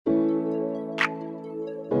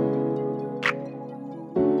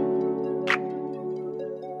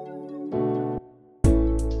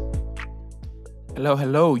Hello,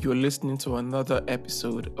 hello. You're listening to another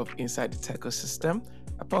episode of Inside the Tech Ecosystem,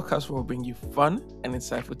 a podcast where we bring you fun and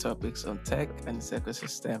insightful topics on tech and its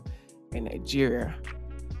ecosystem in Nigeria.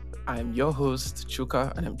 I'm your host,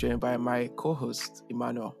 Chuka, and I'm joined by my co-host,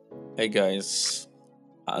 Emmanuel. Hey guys,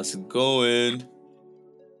 how's it going?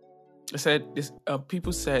 I said this.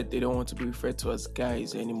 People said they don't want to be referred to as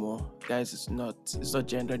guys anymore. Guys, it's not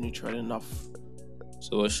gender neutral enough.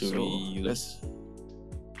 So what should we So use?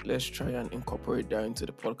 let's try and incorporate that into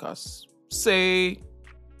the podcast. Say,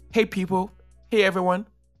 hey people, hey everyone.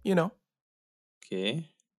 You know, Okay.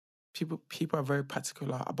 people are very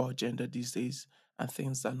particular about gender these days and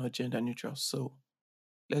things that are not gender neutral. So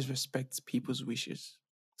let's respect people's wishes.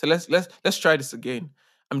 So let's try this again.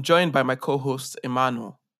 I'm joined by my co-host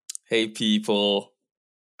Emmanuel. Hey people.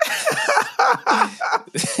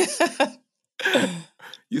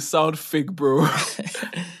 You sound fake, bro.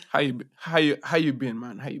 How you been,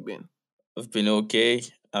 man? How you been? I've been okay.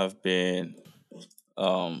 I've been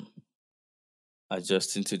um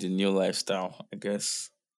adjusting to the new lifestyle, I guess.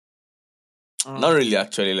 Not really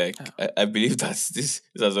actually, Yeah. I believe that this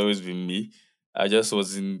has always been me. I just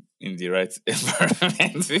wasn't in the right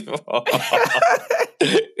environment before.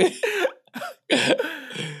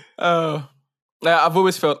 uh, I've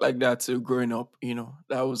always felt like that too, growing up.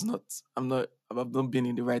 That was not. I've not been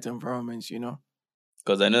in the right environment.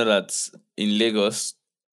 Because I know that in Lagos,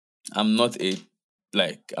 I'm not a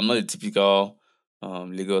I'm not a typical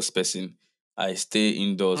Lagos person. I stay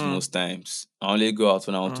indoors Mm, most times. I only go out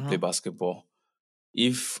when I want to play mm-hmm, basketball.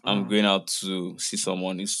 If I'm mm, going out to see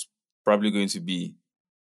someone, it's probably going to be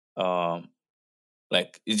um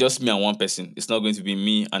it's just me and one person. It's not going to be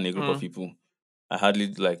me and a group of mm, people. I hardly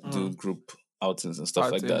do mm. group outings and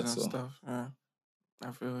stuff like Parties that. and So stuff. Yeah,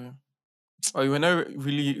 I feel you. Oh, you were not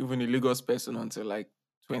really even a Lagos person until like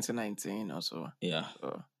 2019 or so. yeah.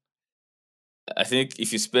 So I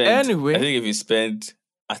anyway, think if you spend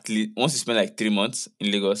at least once you spend like 3 months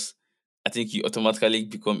in Lagos, I think you automatically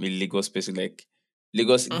become a Lagos person. Like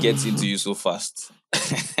Lagos gets into you so fast.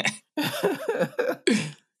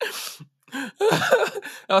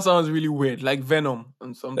 that sounds really weird, like Venom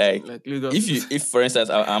and something. Like Like Lagos is. if for instance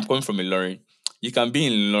I'm coming from Ilorin, you can be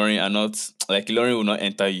in Ilorin and not like Ilorin will not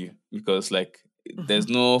enter you because there's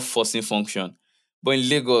no forcing function. But in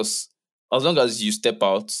Lagos, as long as you step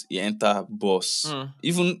out, you enter bus, Mm,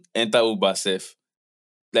 even enter Uber safe.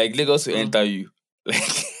 Like Lagos will mm. enter you. Like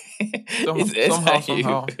it's enter you.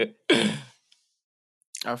 Somehow,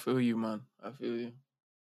 I feel you, man. I feel you.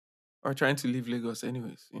 We're trying to leave Lagos,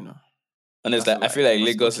 anyways. That's Honestly, a I lie. feel like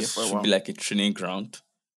We're stuck Lagos here for a should be while. like a training ground.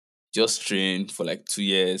 Just train for like 2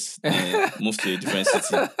 years, then move to a different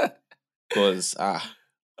city. Because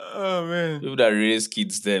Oh man. people that raise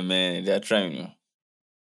kids there, man, they are trying.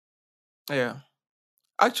 Yeah.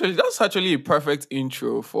 Actually, that's actually a perfect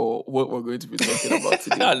intro for what we're going to be talking about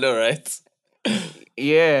today. I know, right?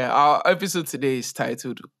 Yeah, our episode today is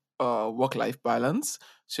titled work-life balance.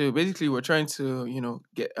 So basically we're trying to,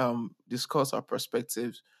 get discuss our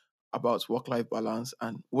perspectives about work-life balance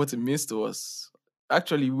and what it means to us.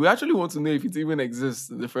 Actually, we actually want to know if it even exists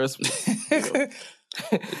in the first place.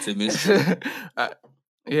 It's a mystery. Uh,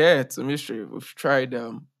 yeah, it's a mystery. We've tried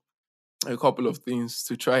a couple of things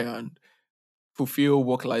to try and fulfill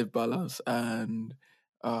work life balance, and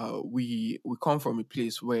we come from a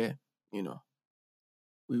place where you know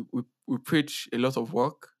we preach a lot of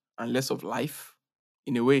work and less of life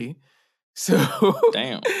in a way. So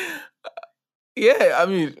Damn. yeah, I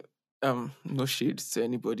mean, no shade to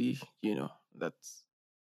anybody, that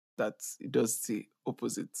it does the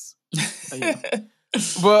opposite. uh,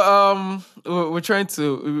 But we're trying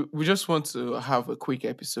to we just want to have a quick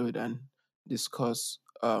episode and discuss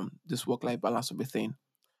this work life balance of a thing.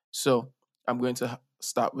 So I'm going to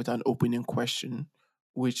start with an opening question,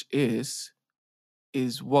 which is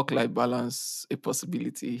work life balance a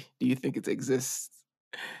possibility? Do you think it exists?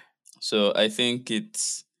 So I think it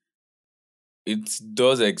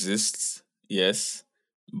does exist, yes,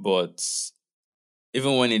 but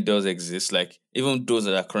even when it does exist, like even those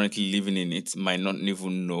that are currently living in it might not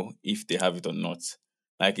even know if they have it or not.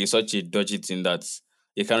 Like it's such a dodgy thing that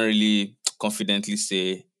you can't really confidently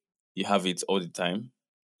say you have it all the time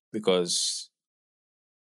because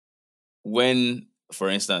when, for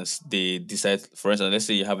instance, they decide, for instance, let's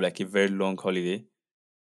say you have like a very long holiday,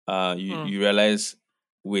 Hmm. you realize,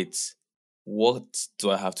 wait, what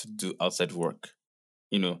do I have to do outside work?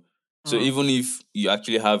 You know, so Hmm. even if you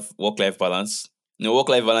actually have work life balance, work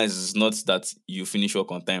life balance is not that you finish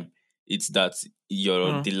work on time. It's that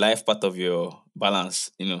your Hmm. the life part of your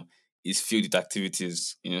balance, is filled with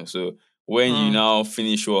activities. So when you Hmm. now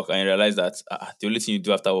finish work and you realize that the only thing you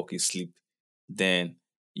do after work is sleep, then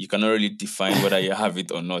you cannot really define whether you have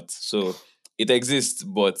it or not. So it exists,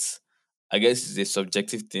 but I guess it's a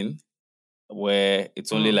subjective thing where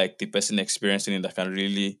it's only Mm. like the person experiencing it that can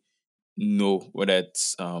really know whether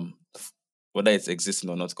it's existing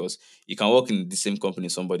or not. Because you can work in the same company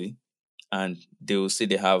with somebody and they will say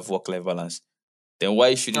they have work life balance. Then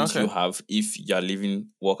why shouldn't you Okay. have if you're living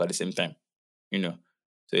work at the same time? You know.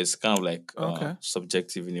 So it's kind of like Okay.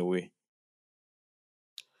 subjective in a way.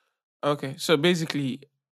 Okay. So basically,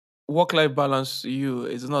 work life balance to you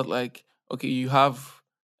is not like, okay, you have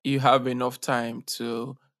enough time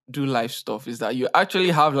to do life stuff. Is that you actually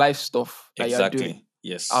have life stuff that you're doing Exactly.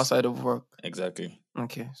 Yes. outside of work? Exactly.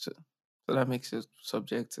 Okay. So that makes it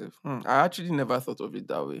subjective. I actually never thought of it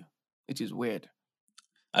that way, which is weird.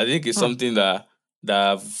 I think it's Hmm. something that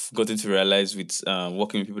I've gotten to realize with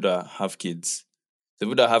working with people that have kids. The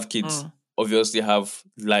people that have kids Hmm. obviously have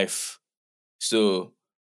life. So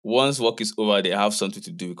once work is over, they have something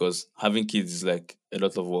to do because having kids is like a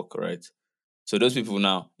lot of work, right? So those people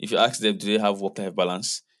now, if you ask them, do they have work life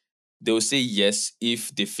balance? They will say yes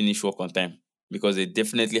if they finish work on time because they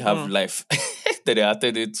definitely have Hmm. life that they are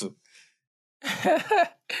attended to.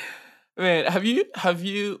 Man, have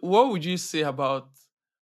you what would you say about,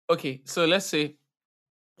 okay, so let's say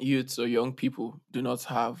youths or young people do not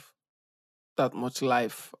have that much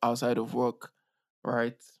life outside of work,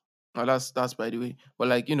 right? Now that's by the way. But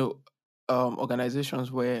like,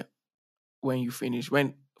 organizations where when you finish,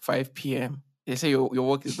 when 5 p.m., they say your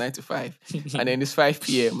work is 9 to 5, and then it's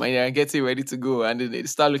 5 p.m. and you're getting ready to go, and then they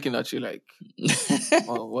start looking at you like,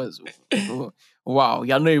 oh, oh, wow,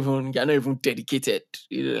 you're not even dedicated.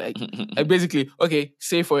 Like basically, okay,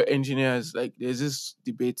 say for engineers, like there's this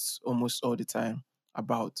debate almost all the time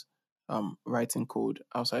about writing code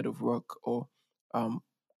outside of work, or um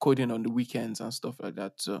coding on the weekends and stuff like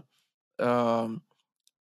that. So um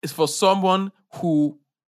it's for someone who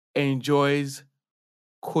enjoys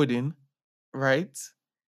coding, right?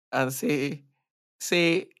 And say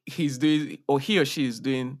he's doing, or he or she is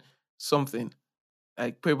doing something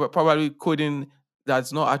like probably coding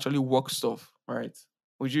that's not actually work stuff, right?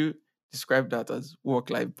 Would you describe that as work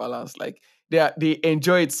life balance? Like they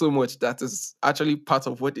enjoy it so much that is actually part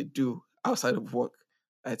of what they do outside of work.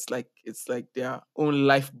 It's like their own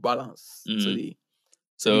life balance to Mm. the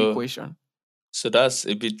So equation. so that's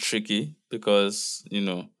a bit tricky because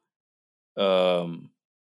um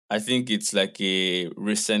I think it's like a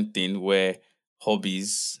recent thing where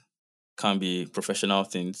hobbies can be professional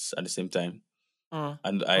things at the same time. Mm,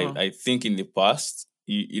 And I, mm, I think in the past,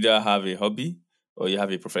 you either have a hobby or you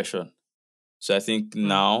have a profession. So I think mm.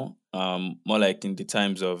 now, more like in the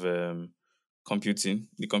times of computing,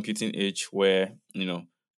 the computing age where,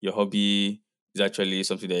 your hobby is actually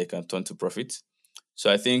something that you can turn to profit.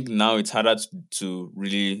 So I think now it's harder to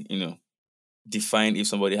really, define if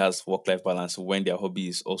somebody has work life balance when their hobby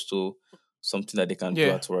is also something that they can do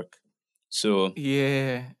Yeah, at work. So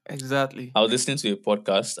yeah, exactly. I was listening to a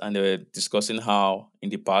podcast and they were discussing how in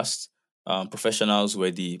the past, professionals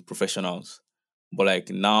were the professionals. But like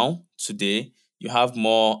now, today, you have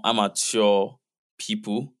more amateur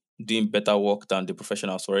people doing better work than the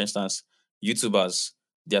professionals. For instance, YouTubers,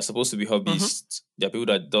 they are supposed to be Mm-hmm, hobbyists. They are people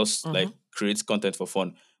that just mm-hmm, like create content for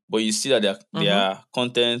fun. But you see that mm-hmm. their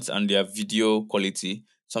content and their video quality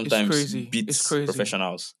It's sometimes crazy. It's beats crazy.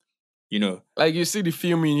 professionals. You know, Like you see the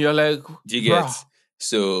filming, you're like, do you bruh, get?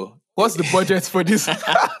 So what's the budget for this?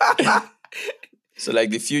 So like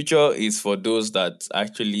the future is for those that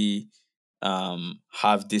actually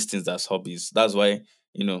have these things as hobbies. That's why,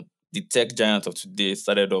 the tech giant of today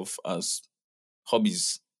started off as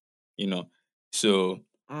hobbies, you know. So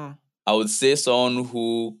Mm, I would say someone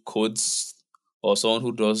who codes or someone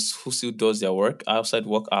who still does their work outside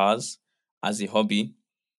work hours as a hobby,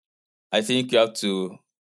 I think you have to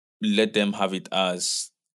let them have it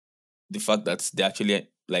as the fact that they're actually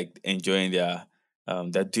like enjoying they're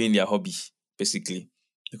doing their hobby basically.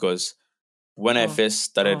 Because when I mm, first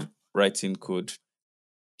started mm, writing code,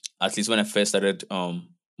 at least when I first started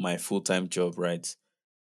my full time job, right,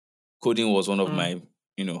 coding was one of mm, my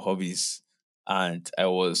hobbies, and I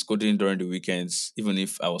was coding during the weekends, even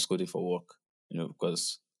if I was coding for work,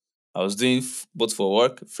 because I was doing both for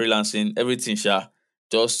work, freelancing, everything.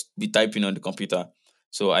 Just be typing on the computer,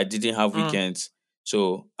 so I didn't have mm, weekends.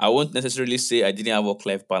 So I won't necessarily say I didn't have work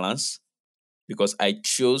life balance because I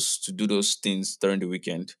chose to do those things during the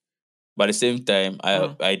weekend. But at the same time, I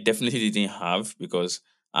mm, I definitely didn't have because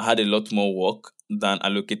I had a lot more work than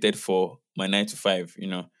allocated for my 9 to 5.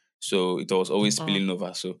 So it was always mm. spilling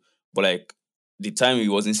over. So, but like the time it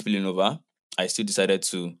wasn't spilling over, I still decided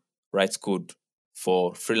to write code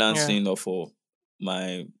for Yeah. freelancing or for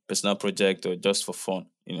my personal project or just for fun,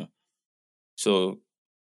 So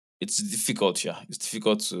it's difficult, yeah. It's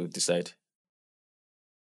difficult to decide.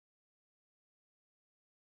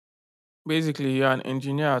 Basically, you're an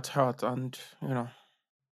engineer at heart, and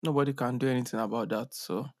nobody can do anything about that.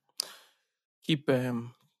 So keep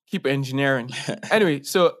keep engineering. Anyway,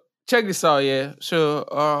 so check this out, yeah. So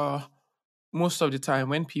most of the time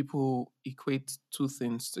when people equate two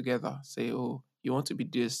things together, say, oh, you want to be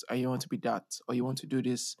this and you want to be that, or you want to do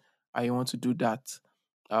this and you want to do that,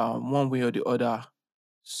 one way or the other,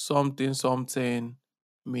 something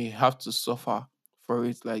may have to suffer for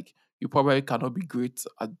it. Like you probably cannot be great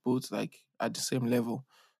at both, like at the same level.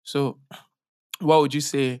 So what would you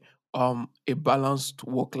say a balanced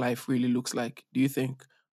work life really looks like? Do you think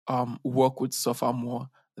work would suffer more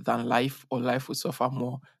than life, or life would suffer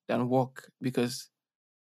more than work? Because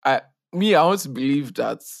I I want to believe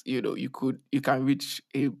that you can reach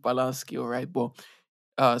a balanced scale, right? But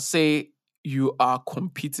say you are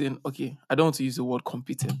competing. Okay, I don't want to use the word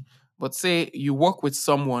competing, but say you work with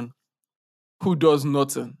someone who does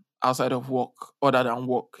nothing outside of work other than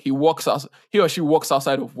work. He or she works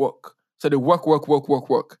outside of work. So they work, work, work, work,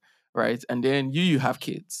 work, right? And then you have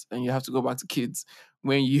kids and you have to go back to kids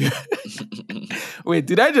when you wait,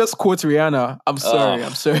 did I just quote Rihanna? I'm sorry,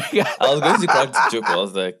 I'm Ah, sorry. I was going to crack the joke. I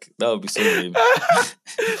was like, that would be so lame.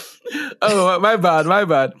 Oh, my bad, my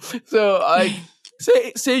bad. So like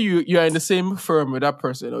say you're in the same firm with that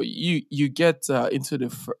person, or you get into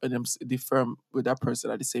the firm with that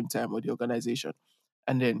person at the same time, or the organization,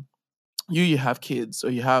 and then you have kids or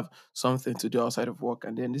you have something to do outside of work,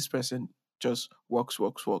 and then this person just works,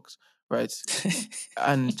 right?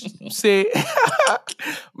 And say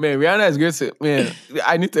man, Rihanna is going to man,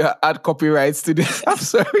 I need to add copyrights to this. I'm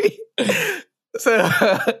sorry. So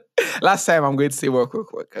last time I'm going to say work.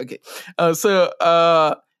 Okay.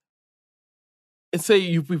 Let's say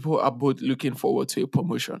you people are both looking forward to a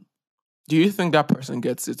promotion. Do you think that person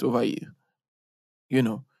gets it over you? You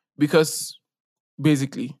know, because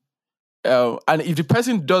basically, and if the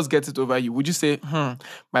person does get it over you, would you say,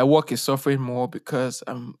 my work is suffering more because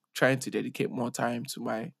I'm trying to dedicate more time to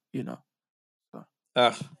my, so,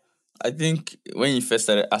 Ah, I think when you first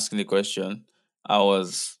started asking the question, I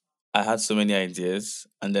was I had so many ideas,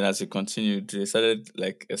 and then as you continued, they started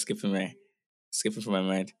like escaping from my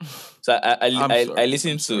mind. So I I'm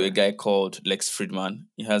listened to a sorry. guy called Lex Friedman.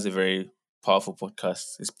 He has a very powerful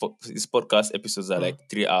podcast. His podcast episodes are Mm, like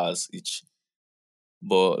 3 hours each,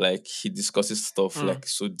 but like he discusses stuff mm, like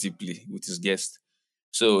so deeply with his guest.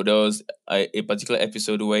 So there was a particular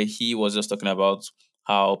episode where he was just talking about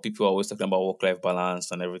how people are always talking about work life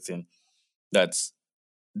balance and everything. That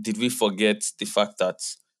did we forget the fact that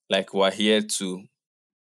like we're here to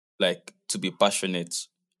to be passionate,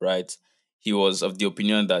 right? He was of the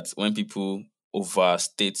opinion that when people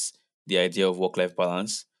overstate the idea of work life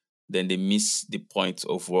balance, then they miss the point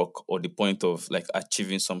of work or the point of like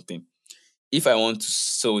achieving something. If I want to,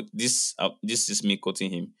 so this is me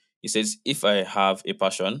quoting him. He says, "If I have a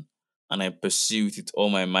passion and I pursue it with all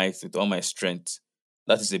my might, with all my strength,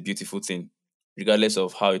 that is a beautiful thing, regardless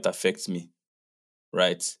of how it affects me."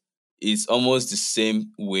 Right? It's almost the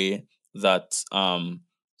same way that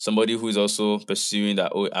somebody who is also pursuing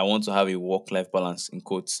that, oh, I want to have a work life balance in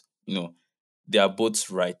quotes, they are both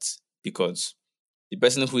right, because the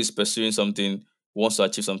person who is pursuing something wants to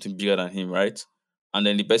achieve something bigger than him, right? And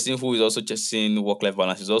then the person who is also chasing work life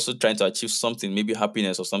balance is also trying to achieve something, maybe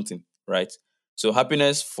happiness or something, right? So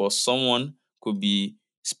happiness for someone could be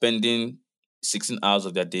spending 16 hours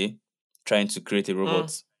of their day trying to create a mm,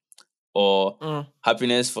 robot, or mm.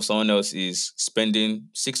 happiness for someone else is spending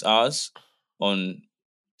 6 hours on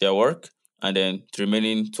their work, and then the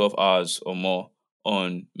remaining 12 hours or more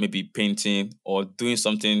on maybe painting or doing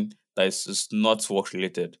something that is just not work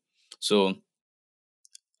related. So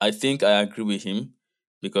I think I agree with him,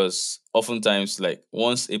 because oftentimes, like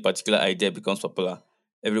once a particular idea becomes popular,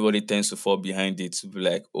 everybody tends to fall behind it to be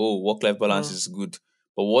like, "Oh, work-life balance Mm, is good,"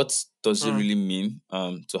 but what does it mm, really mean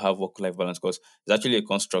to have work-life balance? Because it's actually a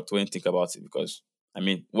construct when you think about it. Because I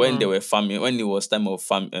mean, when they mm. were farming, when it was time of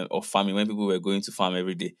farming, when people were going to farm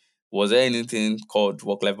every day, was there anything called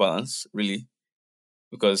work-life balance really?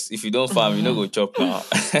 Because if you don't farm, you don't go chop now.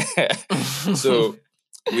 So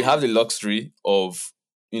we have the luxury of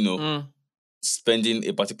you know Mm, spending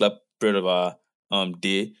a particular period of our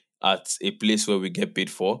day at a place where we get paid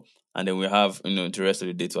for, and then we have the rest of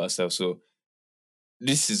the day to ourselves. So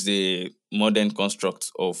this is the modern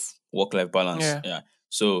construct of work-life balance. yeah, Yeah.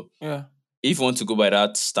 So yeah. if you want to go by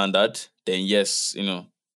that standard, then yes,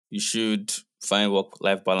 you should find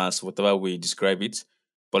work-life balance, whatever way you describe it.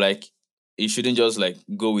 But like you shouldn't just like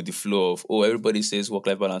go with the flow of, oh, everybody says work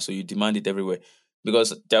life balance, so you demand it everywhere.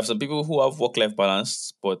 Because there are some people who have work life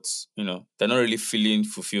balance, but they're not really feeling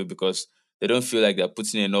fulfilled because they don't feel like they're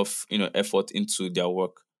putting enough effort into their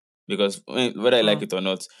work. Because whether I like Mm, it or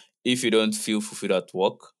not, if you don't feel fulfilled at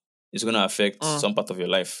work, it's gonna affect mm. some part of your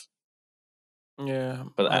life. Yeah,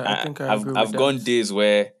 But I think I I've agree with I've gone that. days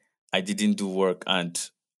where I didn't do work and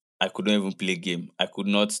I couldn't even play game. I could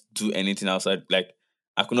not do anything outside. Like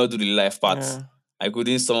I could not do the life part. Yeah. I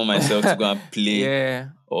couldn't summon myself to go and play Yeah.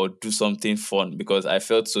 or do something fun because I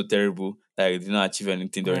felt so terrible that I did not achieve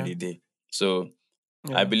anything during Yeah. the day. So I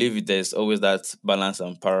Yeah. believe there's always that balance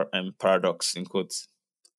and paradox in quotes.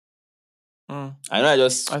 Mm. I know I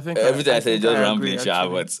just everything I I said is think I just agree rambling, sha,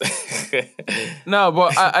 actually. but No,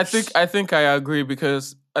 but I think I agree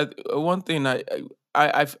because one thing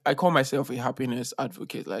I call myself a happiness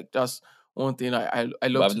advocate. Like that's one thing I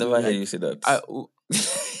but love I've to do. never heard you Like say that. I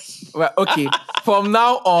well, okay. From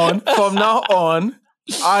now on,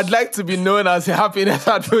 I'd like to be known as a happiness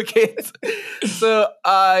advocate. So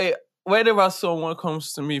whenever someone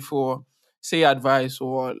comes to me for say advice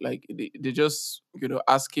or like they just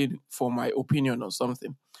asking for my opinion or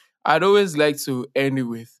something, I'd always like to end it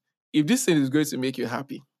with, if this thing is going to make you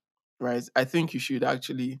happy, right? I think you should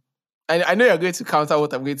actually. I know you're going to counter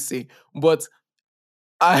what I'm going to say, but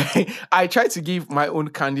I try to give my own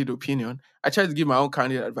candid opinion. I try to give my own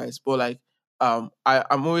candid advice, but like I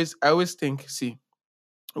always think, see,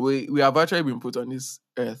 we have actually been put on this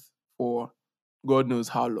earth for God knows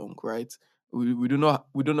how long, right? We do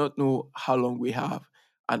not know how long we have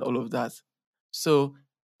and all of that. So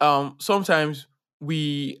sometimes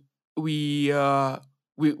we we uh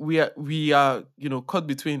we are caught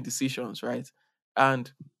between decisions, right?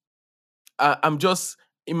 And I'm just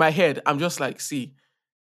in my head, I'm just like, see,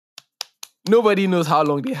 nobody knows how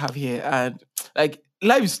long they have here, and like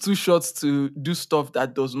life is too short to do stuff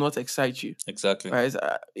that does not excite you, Exactly. right?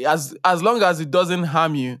 As long as it doesn't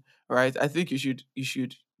harm you, right? I think you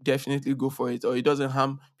should definitely go for it, or it doesn't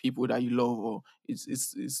harm people that you love, or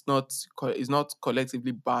it's not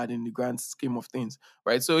collectively bad in the grand scheme of things,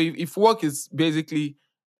 right? So if work is basically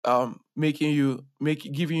making you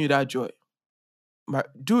make giving you that joy,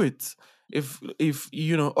 do it. If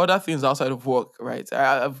other things outside of work, right?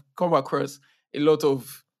 I've come across a lot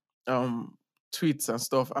of um tweets and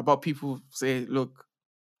stuff about people say, look,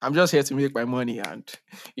 I'm just here to make my money and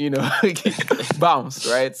you know bounce,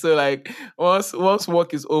 right? So like once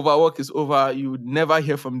work is over, you would never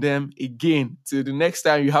hear from them again till the next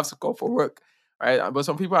time you have to call for work. Right. But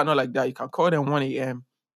some people are not like that. You can call them 1 a.m.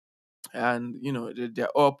 and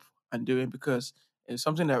they're up and doing, because it's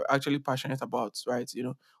something they're actually passionate about, right?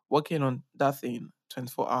 Working on that thing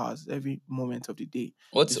 24 hours every moment of the day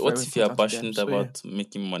What is what very if you are important to them. passionate So yeah. about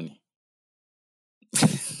making money?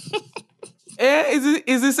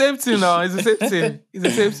 It's the same thing now. It's the same thing. It's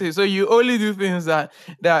the same thing. So you only do things that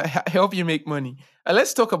help you make money. And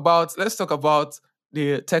let's talk about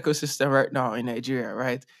the tech ecosystem right now in Nigeria,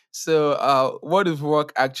 right? So what is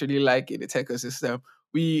work actually like in the tech ecosystem?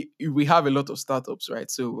 We have a lot of startups, right?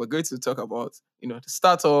 So we're going to talk about the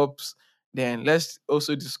startups. Then let's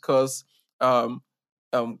also discuss um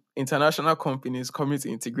international companies coming to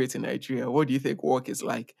integrate in Nigeria. What do you think work is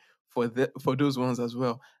like for those ones as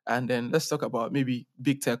well? And then let's talk about maybe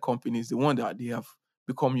big tech companies, the one that they have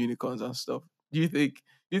become unicorns and stuff. Do you think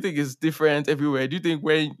it's different everywhere? Do you think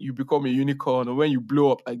when you become a unicorn or when you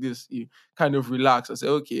blow up like this, you kind of relax and say,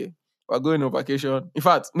 okay, we're going on vacation? In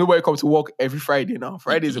fact, nobody comes to work every Friday now.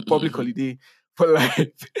 Friday is a public holiday for life.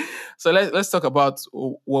 So let's talk about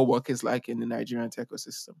what work is like in the Nigerian tech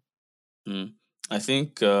ecosystem. Mm.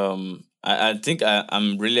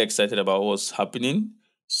 I'm really excited about what's happening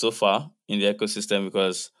so far in the ecosystem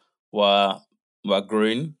because we're we're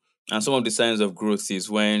growing, and some of the signs of growth is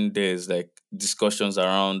when there's like discussions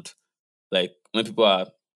around, like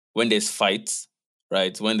when there's fights,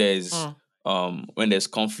 right? Mm, When there's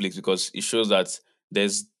conflict, because it shows that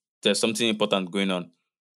there's there's something important going on.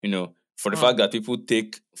 For the mm, fact that people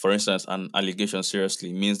take, for instance, an allegation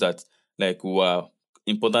seriously means that like we are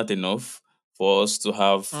important enough for us to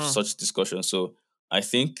have mm, such discussions. So I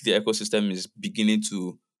think the ecosystem is beginning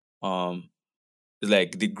to um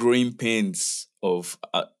like the growing pains of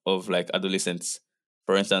like adolescents.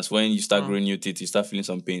 For instance, when you start mm, growing new teeth, you start feeling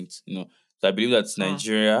some pains. So I believe that mm.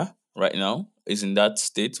 Nigeria right now is in that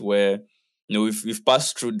state where we've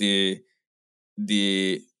passed through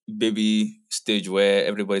the baby stage where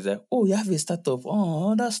everybody's like, oh, you have a startup,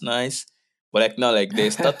 oh, that's nice. But like now, like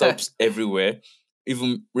there's startups everywhere.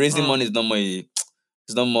 Even raising Mm. money is not more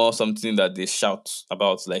it's not more something that they shout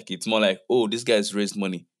about. Like it's more like, oh, this guy's raised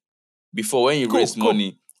money. Before, when you Cool, raise cool.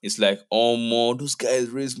 money, it's like, oh more those guys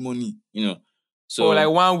raise money, For like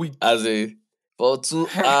So 1 week. as a for 2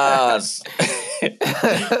 hours.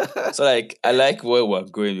 So like I like where we're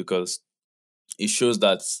going because it shows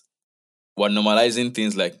that we're normalizing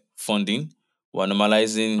things like funding. We're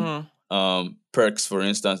normalizing Mm. perks. For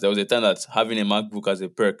instance, there was a time that having a MacBook as a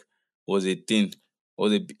perk was a thing.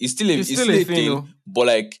 It's It's still still a a thing, thing, though. but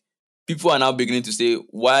like people are now beginning to say,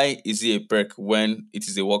 why is it a perk when it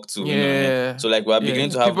is a work tool? Yeah. So like we're beginning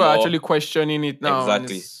Yeah. to have People are more. actually questioning it now, and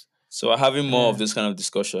Exactly. it's So we're having more of yeah. this kind of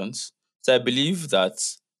discussions. So I believe that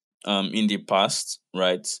in the past,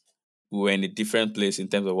 right, we were in a different place in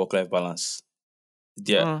terms of work life balance.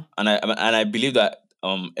 Yeah, Mm. and I believe that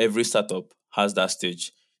every startup has that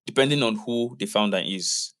stage, depending on who the founder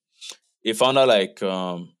is. A founder like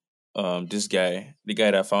this guy, the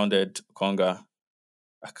guy that founded Conga,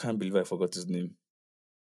 I can't believe I forgot his name.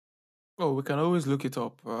 Oh, we can always look it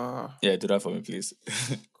up. Yeah, do that for me, please.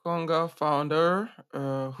 Konga founder.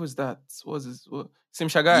 Who's that? What's his? Sim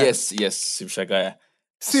Shagaya. Yes, Sim Shagaya.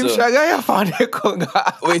 Sim So Shagaya founded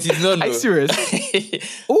Konga. wait, you did not Are you know? serious?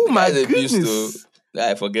 Oh The guy my is a beast, though. goodness.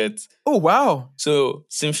 I forget. Oh wow. So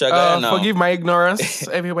Sim Shagaya now. Forgive my ignorance,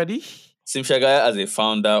 everybody. Sim Shagaya as a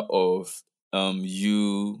founder of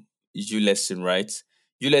U Lesson, right?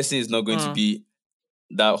 U Lesson is not going to Mm, be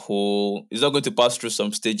that whole. It's not going to pass through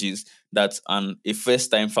some stages that a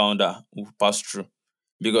first time founder will pass through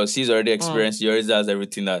because he's already mm, experienced. He already has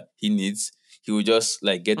everything that he needs. He will just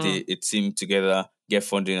like get mm, a team together, get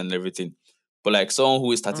funding and everything. But like someone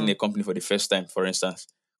who is starting mm, a company for the first time, for instance,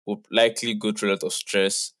 will likely go through a lot of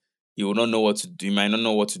stress. He will not know what to do. He might not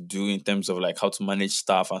know what to do in terms of like how to manage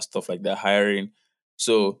staff and stuff like that, hiring.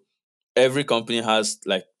 So every company has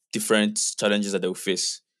like different challenges that they will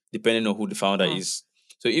face depending on who the founder mm, is.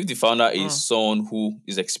 So if the founder is mm, someone who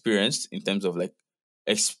is experienced in terms of like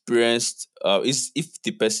experienced, is if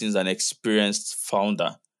the person is an experienced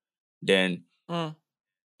founder, then mm,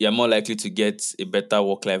 you're more likely to get a better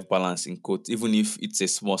work-life balance in quote, even if it's a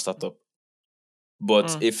small startup. But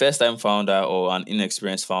mm, a first-time founder or an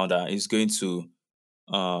inexperienced founder is going to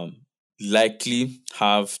um, likely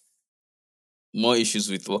have more issues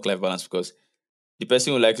with work-life balance because the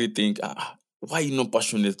person will likely think, why are you not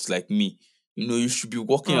passionate like me? You should be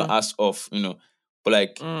working your mm, ass off, But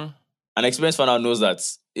like mm, an experienced founder knows that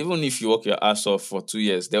even if you work your ass off for 2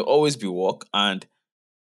 years, there'll always be work and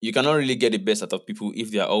you cannot really get the best out of people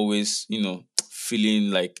if they are always,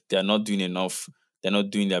 feeling like they're not doing enough, they're not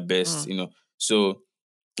doing their best. So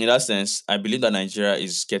in that sense, I believe that Nigeria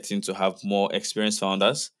is getting to have more experienced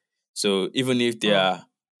founders. So even if they mm, are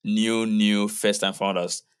new first time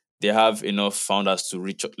founders, they have enough founders to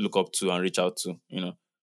look up to and reach out to.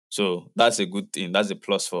 So that's a good thing. That's a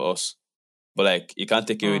plus for us. But like you can't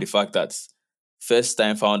take away the mm. fact that first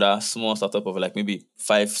time founder, small startup of like maybe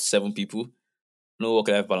 5, 7 people, no work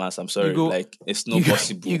life balance. I'm You sorry. go, Like it's not you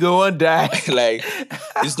possible. go and die. Like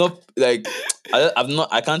it's not like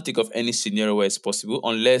I can't think of any scenario where it's possible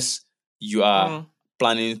unless you are Mm,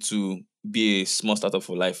 planning to be a small startup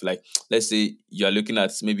for life. Like let's say you are looking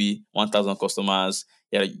at maybe 1,000 customers.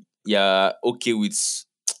 You're okay with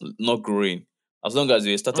not growing. As long as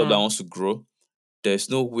you're a startup that mm, wants to grow, there's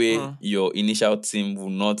no way mm. your initial team will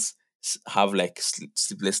not have like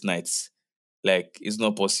sleepless nights. Like it's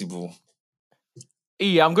not possible.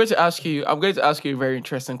 Yeah, I'm going to ask you. I'm going to ask you a very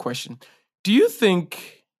interesting question. Do you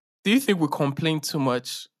think? Do you think we complain too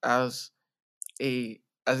much a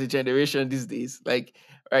as a generation these days? Like,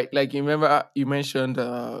 right? Like, you remember you mentioned,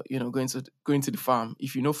 going to the farm.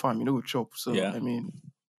 If you know farm, you know we chop. So, Yeah. I mean,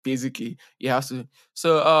 basically, you have to.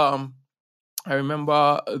 So, I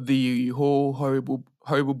remember the whole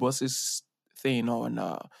horrible bosses thing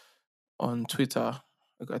on Twitter.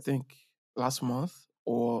 Like, I think last month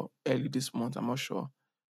or early this month. I'm not sure.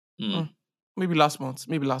 Mm. Mm, maybe last month.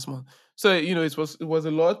 Maybe last month. So it was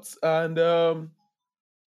a lot, and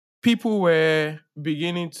people were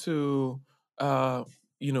beginning to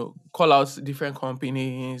call out different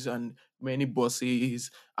companies and many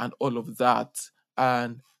bosses and all of that.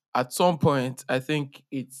 And at some point, I think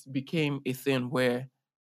it became a thing where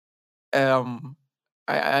um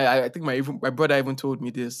I think my brother even told me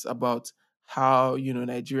this about how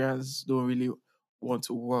Nigerians don't really want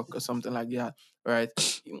to work or something like that, right?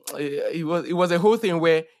 It was a whole thing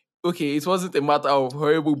where, okay, it wasn't a matter of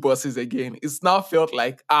horrible bosses again. It's now felt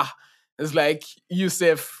like, it's like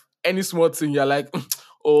Yusef, any small thing you're like,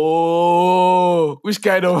 oh, which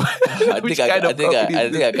kind of I think which I, kind I of think I, company is I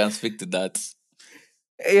think this? I can speak to that.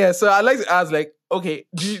 Yeah, so I'd like to ask, like, okay,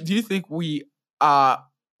 do you think we are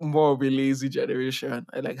more of a lazy generation?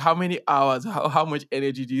 Like, how many hours, how much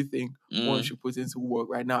energy do you think one Mm, should put into work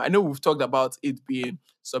right now? I know we've talked about it being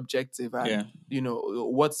subjective and, yeah.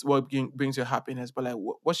 brings your happiness, but like,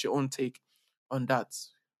 what's your own take on that?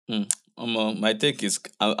 Hmm. My take is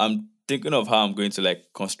I'm thinking of how I'm going to like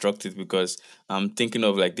construct it because I'm thinking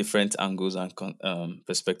of like different angles and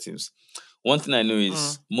perspectives. One thing I know is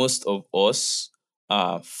Mm. most of us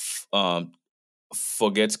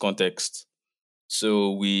forget context. So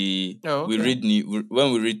Oh, we okay. read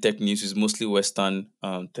when we read tech news, it's mostly Western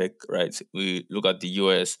tech, right? We look at the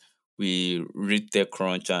US, we read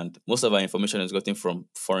TechCrunch, and most of our information is gotten from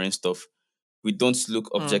foreign stuff. We don't look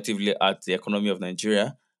Mm. objectively at the economy of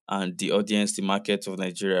Nigeria and the audience, the market of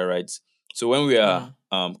Nigeria, right? So when we are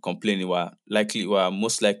Mm. complaining, we're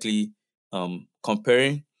most likely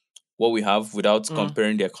comparing what we have without Mm.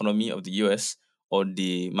 comparing the economy of the US or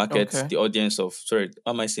the market, Okay. the audience of sorry,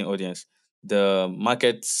 how am I saying audience? The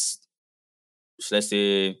markets, let's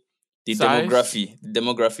say Size. the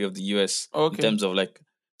demography of the US in Okay. terms of like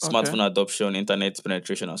Okay. smartphone adoption, internet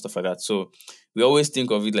penetration, and stuff like that. So we always think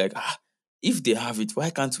of it like, if they have it, why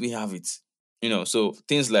can't we have it? So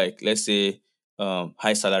things like, let's say,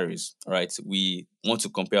 high salaries, right? We want to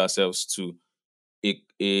compare ourselves to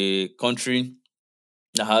a country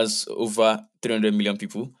that has over 300 million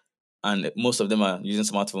people, and most of them are using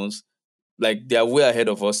smartphones. Like they are way ahead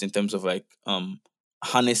of us in terms of like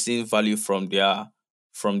harnessing value from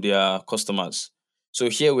their customers. So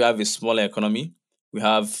here we have a smaller economy. We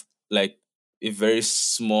have like a very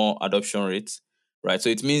small adoption rate, right? So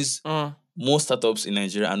it means Mm. most startups in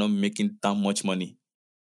Nigeria are not making that much money.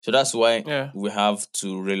 So that's why Yeah. we have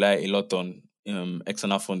to rely a lot on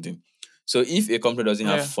external funding. So if a company doesn't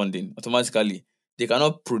have Yeah. funding, automatically they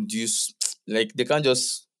cannot produce, like they can't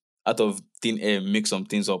just out of thin air make some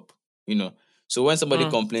things up, you know. So when somebody Mm.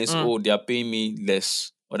 complains, Mm. oh, they are paying me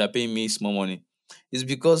less or they're paying me small money, it's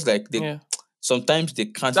because like they Yeah. sometimes they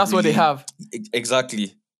can't That's what they really have.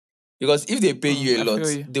 exactly, because if they pay you a I lot,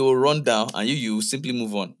 feel you. they will run down and you will simply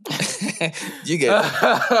move on. Do you get?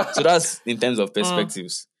 So that's in terms of Mm.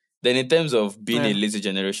 perspectives. Then in terms of being a Yeah. lazy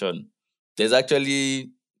generation, there's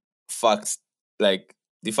actually facts. Like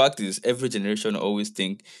the fact is every generation always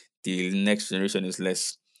think the next generation is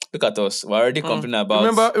less. Look at us. We're already Mm. complaining about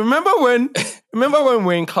Remember when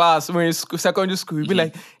we're in class, when we're in secondary school, you'd be Mhm.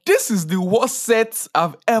 like, "This is the worst set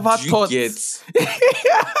I've ever Do you taught." get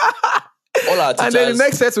all our And then the teachers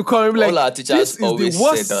next set will come and be all like, our teachers "This is the always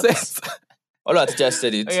worst said that. set." All our teachers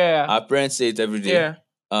said it. Yeah. Our parents say it every day. Yeah.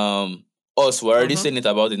 Um, us, we're already Mm-hmm. saying it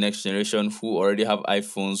about the next generation who already have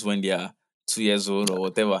iPhones when they are 2 years old or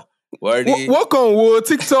whatever. We're already Work on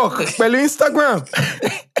TikTok, pẹ̀lú Instagram.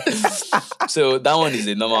 so that one is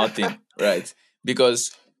a normal thing, right?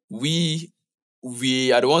 Because we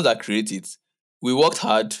we are the ones that create it. We worked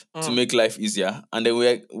hard to Mm. make life easier, and then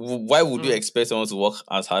why would you Mm. expect someone to work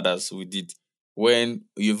as hard as we did when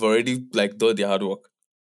you've already like done the hard work?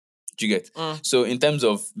 Do you get? Mm. So in terms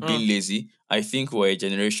of Mm. being lazy, I think we're a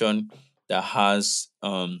generation that has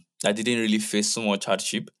that didn't really face so much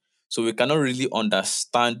hardship. So we cannot really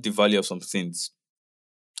understand the value of some things.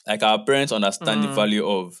 Like our parents understand the Mm. value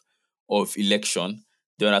of election,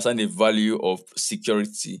 they understand the value of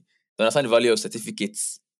security, they understand the value of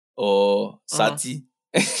certificates or Mm. sati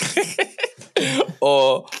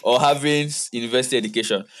or having university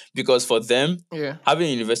education. Because for them, Yeah. having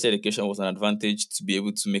university education was an advantage to be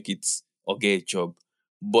able to make it or get a job.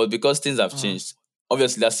 But because things have Mm. changed,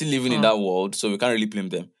 obviously they're still living in Mm. that world, so we can't really blame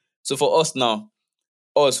them. So for us now,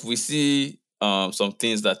 us we see some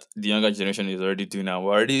things that the younger generation is already doing now.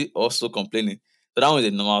 We're already also complaining. So that one is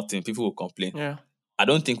a normal thing. People will complain. Yeah. I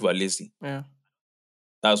don't think we're lazy. Yeah.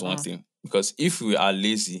 That's one Mm. thing. Because if we are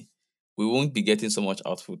lazy, we won't be getting so much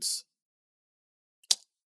outputs.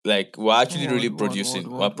 Like we're actually really producing.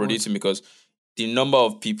 We're What? producing because the number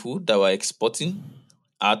of people that we're exporting,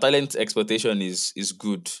 our talent exportation is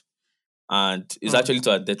good. And it's Mm. actually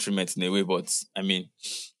to our detriment in a way. But I mean,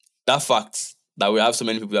 that fact that we have so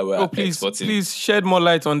many people that Oh, we're please, exporting please shed more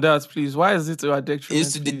light on that, please. Why is it to our is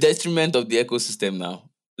detriment, to the please? detriment of the ecosystem now.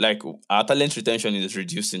 Like our talent retention is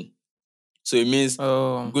reducing. So it means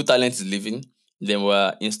Oh. good talent is leaving. Then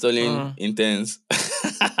we're installing Mm. interns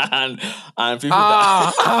and and people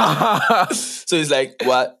that Ah. so it's like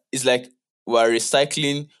we're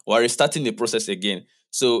recycling, we're restarting the process again.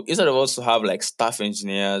 So instead of us to have like staff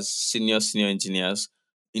engineers, senior engineers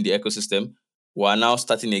in the ecosystem, we're now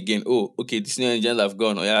starting again. Oh, okay, the senior engineers have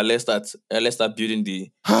gone. Oh, yeah, let's start building the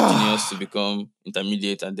juniors to become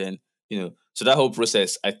intermediate, and then So that whole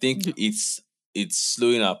process, I think do it's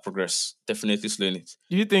slowing our progress. Definitely slowing it.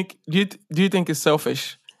 do you think it's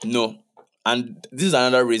selfish? No, and this is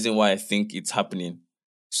another reason why I think it's happening.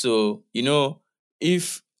 So,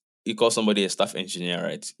 if you call somebody a staff engineer,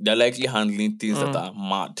 right, they're likely handling things that Mm, are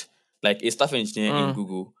mad. Like a staff engineer in mm,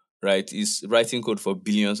 Google, right, is writing code for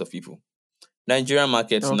billions of people. Nigerian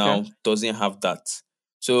market okay. now doesn't have that.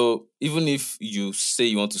 So even if you say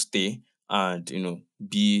you want to stay and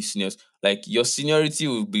be seniors, like your seniority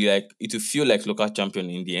will be like, it will feel like local champion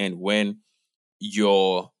in the end when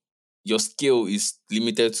your your skill is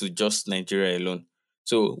limited to just Nigeria alone.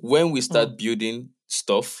 So when we Mm, start building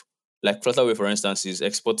stuff, like Flutterwave, for instance, is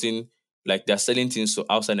exporting, like they're selling things to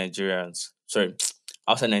outside Nigerians. Sorry,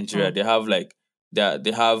 outside Nigeria. mm,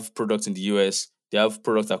 They have products in the US. They have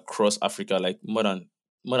products across Africa, like more than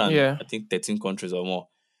yeah. I think 13 countries or more.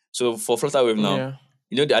 So for Flutterwave now,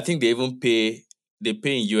 Yeah. I think they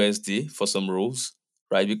pay in USD for some roles,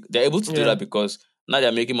 right? They're able to do Yeah. that because now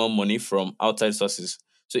they're making more money from outside sources.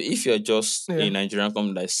 So if you're just a Yeah. Nigerian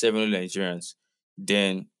company, like several Nigerians,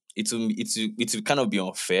 then it will kind of be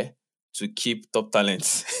unfair to keep top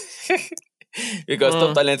talents because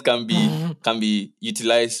top Mm. talent can be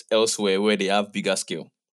utilized elsewhere where they have bigger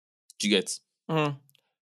scale. Do you get? Mm.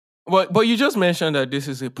 But you just mentioned that this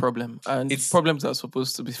is a problem, and It's problems are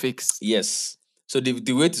supposed to be fixed. Yes. So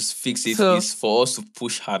the way to fix it So, is for us to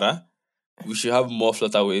push harder. We should have more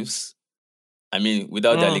flutter waves. I mean,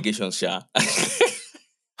 without the mm, allegations, yeah.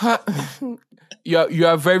 ha- you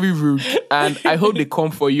are very rude, and I hope they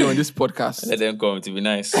come for you on this Let podcast. them come to be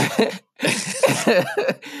nice.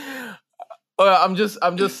 Well, I'm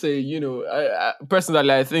just saying,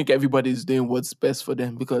 personally, I think everybody's doing what's best for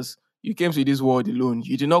them because you came to this world alone.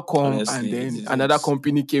 You did not come and Honestly, it then isn't. another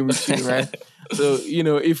company came with you, right? So,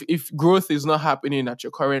 if growth is not happening at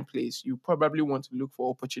your current place, you probably want to look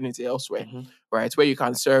for opportunity elsewhere, Mhm. right? Where you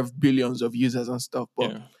can serve billions of users and stuff.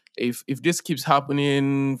 But Yeah. if this keeps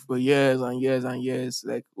happening for years and years and years,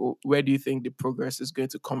 like where do you think the progress is going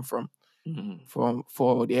to come from? Mhm. For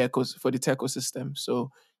the for the tech ecosystem.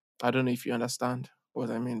 So I don't know if you understand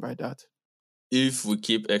what I mean by that. If we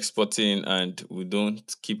keep exporting and we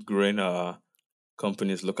don't keep growing our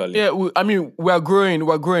companies locally. Yeah, I mean we're growing,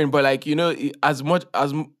 but like as much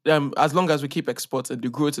as long as we keep exporting, the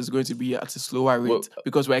growth is going to be at a slower Well, rate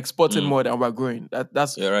because we're exporting mm, more than we're growing.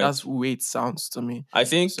 That's you're right. that's the way it sounds to me. I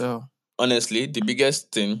think So honestly, the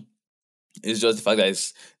biggest thing is just the fact that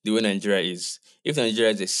it's the way Nigeria is. If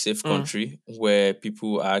Nigeria is a safe mm, country where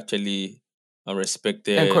people are actually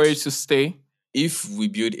respected, encouraged to stay. if we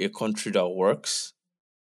build a country that works,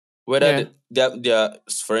 whether Yeah.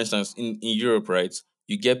 for instance, in Europe, right,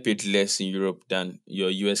 you get paid less in Europe than your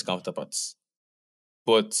US counterparts.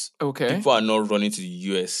 But Okay. people are not running to the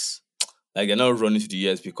US. Like they're not running to the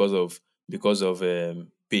US because of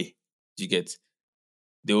pay. Do you get?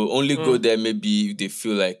 They will only go Mm, there maybe if they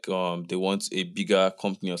feel like they want a bigger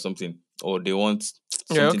company or something, or they want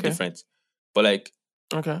yeah. something Okay. different. But like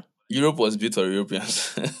Okay. Europe was built for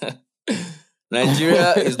Europeans.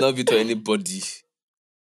 Nigeria is not built for anybody.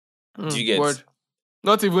 Do you get? Word.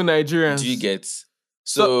 Not even Do you Nigerians. get? Stop.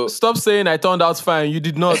 So Stop saying I turned out fine. You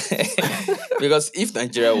did not. because if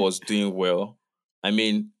Nigeria was doing well, I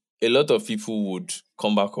mean, a lot of people would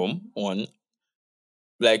come back home. One,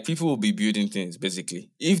 like people will be building things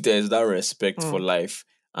basically. If there's that respect for Mm, life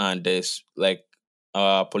and there's like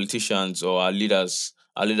our politicians or our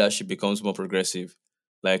leadership becomes more progressive,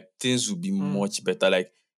 like things will be mm. much better.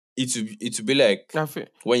 Like it will be like I feel,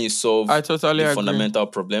 when you I solve totally the agree. fundamental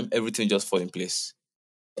problem, everything just fall in place.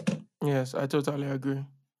 Yes, I totally agree.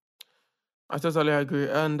 I totally agree.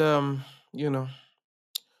 And you know,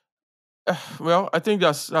 well, I think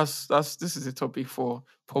that's this is a topic for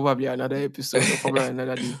probably another episode or probably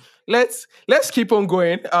another day. Let's keep on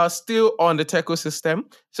going. Still on the tech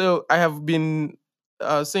ecosystem. So I have been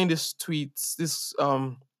saying this tweets, this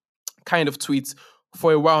kind of tweets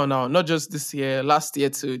for a while now. Not just this year, last year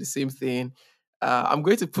too. The same thing. I'm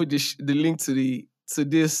going to put the link to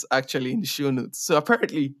this actually in the show notes. So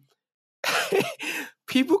apparently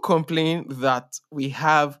people complain that we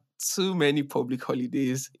have too many public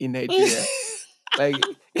holidays in Nigeria. Like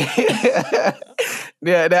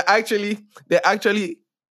they're actually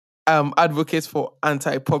advocates for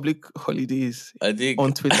anti-public holidays I think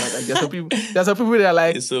on Twitter. Like there's some people that are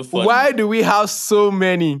like, it's so funny. why do we have so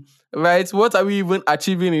many? Right? What are we even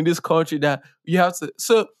achieving in this country that you have to?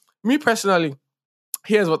 So me personally,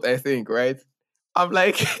 here's what I think, right? I'm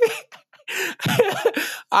like,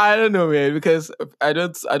 I don't know, man, because I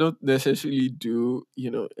don't necessarily do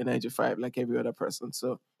a 9 to 5 like every other person.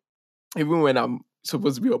 So even when I'm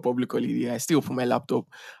supposed to be on public holiday, I still open my laptop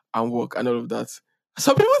and work and all of that.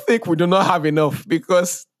 some people think we do not have enough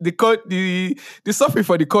because the suffering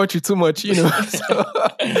for the country too much, you know. So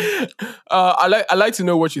I like to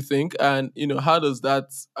know what you think, and how does that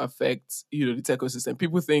affect the tech ecosystem?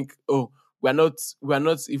 People think, oh, we're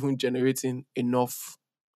not even generating enough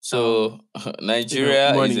um So Nigeria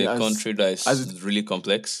is money a as country that as it. is really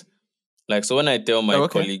complex. Like, so when I tell my Oh,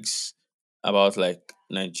 okay. colleagues about like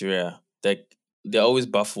Nigeria, like they're always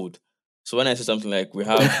baffled. So when I say something like we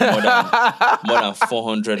have more than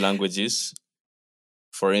 400 languages,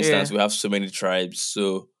 for instance, Yeah, we have so many tribes.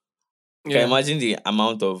 So you can yeah, imagine the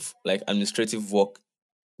amount of like administrative work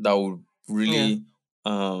that would yeah. really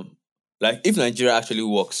like if Nigeria actually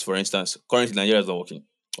works, for instance, currently Nigeria is not working,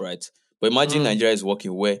 right? But imagine Mm, Nigeria is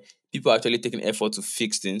working where people are actually taking effort to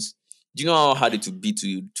fix things. Do you know how hard it would be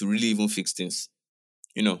to really even fix things?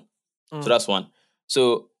 You know, so mm, that's one.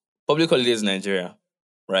 So public holidays in Nigeria,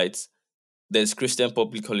 right? There's Christian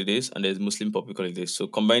public holidays and there's Muslim public holidays. So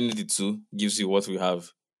combining the two gives you what we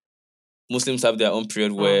have. Muslims have their own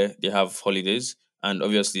period mm. where they have holidays, and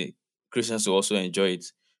obviously Christians will also enjoy it.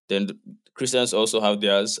 Then Christians also have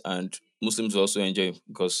theirs, and Muslims will also enjoy it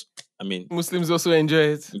because I mean, Muslims also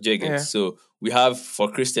enjoy it. you get it. Yeah. So we have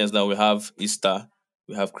for Christians now we have Easter,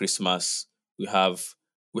 we have Christmas, we have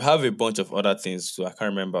we have a bunch of other things. So I can't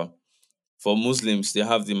remember. For Muslims, they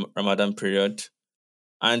have the Ramadan period,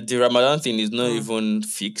 and the Ramadan thing is not Mm, even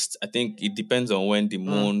fixed. I think it depends on when the mm.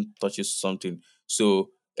 moon touches something. So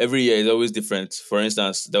every year is always different. For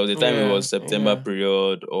instance, there was a time it Yeah, was September yeah.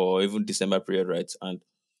 period or even December period, right? And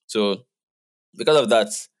so because of that,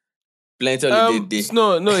 plenty holiday day.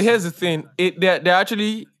 No, no. Here's the thing.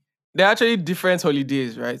 They're actually different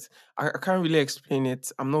holidays, right? I can't really explain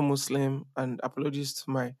it. I'm not Muslim, and apologies to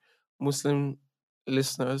my Muslim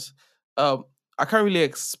listeners. Um, I can't really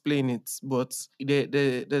explain it, but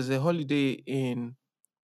there's a holiday in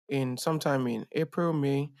sometime in April,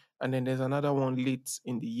 May, and then there's another one late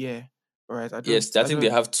in the year. Right? Yes, I I think they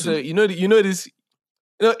don't. have So two. this.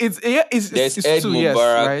 It's yeah, There's it's Eid two. Yes,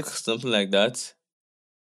 Mubarak, right. something like that.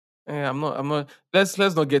 Yeah, I'm not. Let's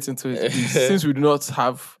not get into it, please. Since Yeah, we do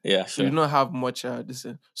sure. not have much. This.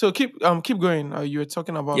 So keep going. You were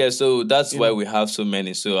talking Yeah, about so that's you why know. we have so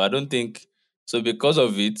many. So I don't think so because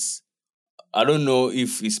of it. I don't know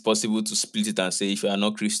if it's possible to split it and say if you are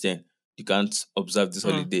not Christian, you can't observe this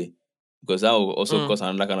Mm, holiday because that will also mm. cause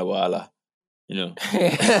another kind of wahala, you know.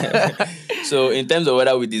 So in terms of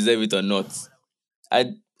whether we deserve it or not,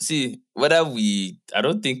 I see whether we. I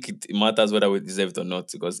don't think it matters whether we deserve it or not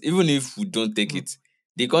because even if we don't take Mhm. it,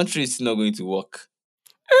 the country is still not going to work.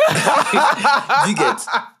 Do you get?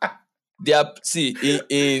 They are see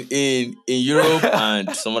in Europe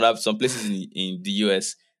and some places in the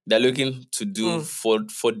US, they're looking to do Mm.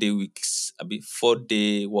 4 day weeks, a bit 4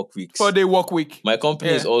 day work weeks. 4 day work week. My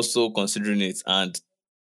company is Yeah. also considering it, and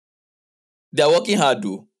they're working hard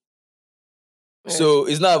though. Yeah. So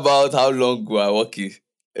it's not about how long we are working.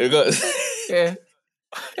 Because Yeah.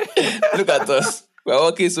 look at us. We're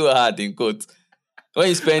working so hard in quote. When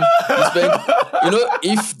you spend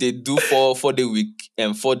if they do 4 day week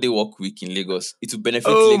and 4 day work week in Lagos, it will benefit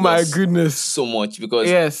Oh my Lagos goodness. so much because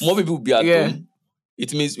more Yes. people will be at Yeah. home.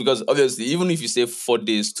 It means because obviously, even if you say 4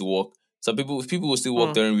 days to work, some people will still work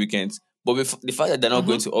Mm. during weekends. But the fact that they're not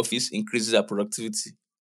going Mm-hmm. to office increases their productivity.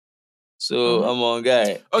 So Mm-hmm. I'm on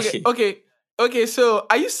guy. Okay. Okay. Okay. So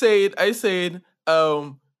are you saying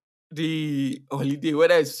the holiday,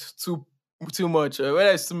 whether it's too much or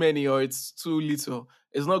whether it's too many or it's too little,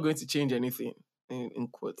 it's not going to change anything in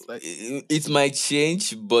quotes, like. It might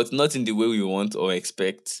change, but not in the way we want or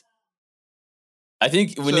expect. I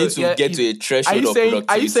think we need So to yeah, get to a are you threshold of saying are you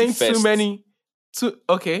productivity saying too first many? Too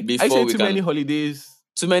okay? Are you before saying we too many can. holidays?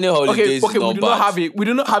 Too many Okay, holidays is okay. We not do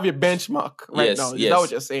not bad. have a benchmark right Yes, now. Is that what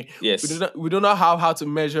yes, you're saying? yes. We do not have how to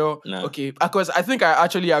measure. Nah. Okay, because I think I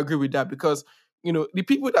actually agree with that because the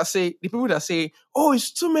people that say, oh,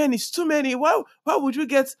 it's too many. Why would you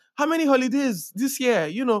get how many holidays this year?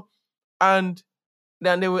 And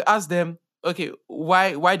then they will ask them, okay,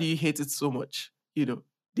 why do you hate it so much? They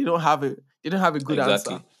don't have a they don't have a good answer,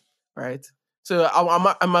 Exactly. right? So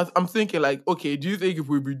I'm thinking like, okay, do you think if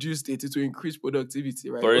we reduced it will increase productivity,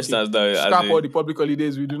 right? For Okay, instance, now as scrap all in the public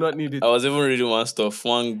holidays, we do not need I it. was even reading one stuff.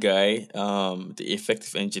 One guy, the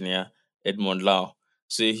effective engineer, Edmond Lau.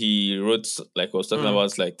 So he wrote like was talking Mm,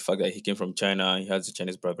 about like the fact that he came from China, he has a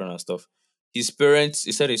Chinese background and stuff. He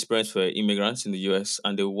said his parents were immigrants in the US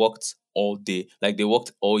and they worked all day. Like they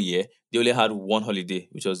worked all year. They only had one holiday,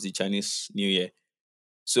 which was the Chinese New Year.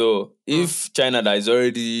 So mm. if China that is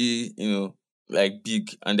already, like big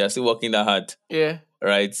and they're still working that hard, Yeah.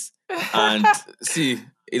 right? And see,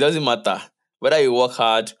 it doesn't matter whether you work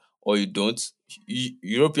hard or you don't.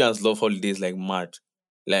 Europeans love holidays like mad.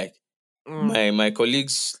 Like Mm. my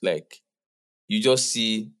colleagues, like you just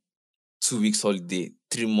see 2 weeks holiday,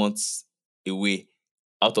 3 months away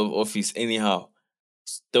out of office anyhow.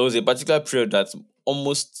 There was a particular period that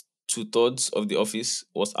almost two-thirds of the office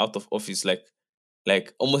was out of office. Like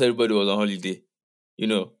almost everybody was on holiday, you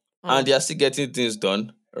know, and Mm. they are still getting things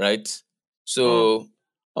done, right? Mm. So,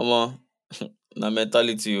 um, na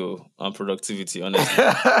mentality and productivity, honestly,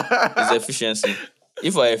 is efficiency.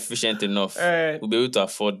 If we're efficient All enough, right. we'll be able to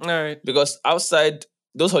afford, All right. because outside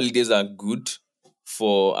those holidays are good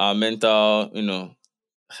for our mental,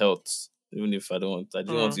 health. Even if I didn't want to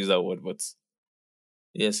Mm. use that word, but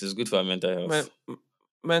yes, it's good for our mental Men- health.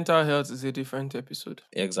 mental health is a different episode.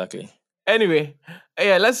 Exactly. Anyway,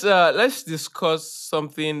 yeah, let's discuss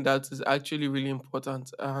something that is actually really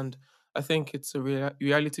important, and I think it's a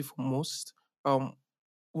reality for most. Um,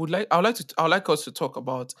 I would like us to talk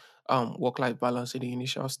about work life balance in the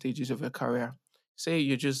initial stages of your career. Say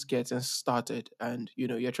you're just getting started, and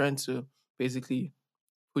you're trying to basically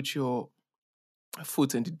put your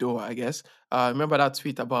foot in the door. I guess. Remember that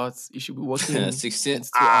tweet about you should be working 16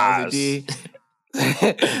 22 hours a hours. day,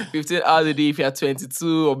 15 hours a day if you're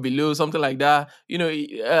 22 or below, something like that.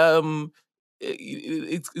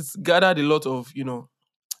 It's gathered a lot of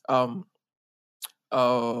um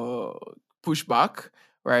uh pushback,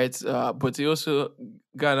 right? But it also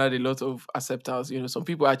garnered a lot of acceptance. Some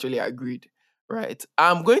people actually agreed, right?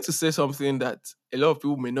 I'm going to say something that a lot of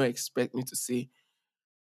people may not expect me to say,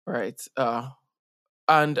 right?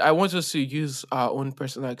 And I want us to use our own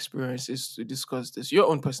personal experiences to discuss this. Your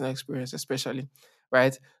own personal experience, especially,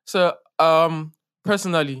 right? So,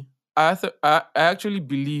 personally, I actually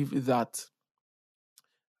believe that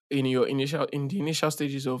in the initial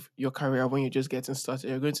stages of your career, when you're just getting started,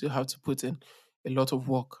 you're going to have to put in a lot of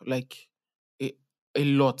work, like a, a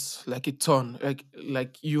lot, like a ton,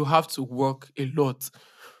 like you have to work a lot,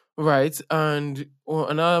 right? And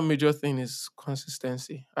another major thing is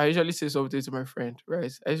consistency. I usually say something to my friend,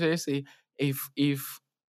 right? I usually say, if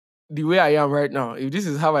the way I am right now, if this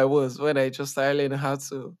is how I was when I just started learning how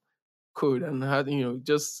to code and had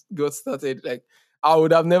just got started, like I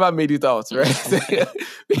would have never made it out, right?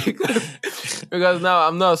 because because now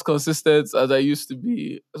I'm not as consistent as I used to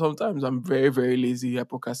be. Sometimes I'm very, very lazy. I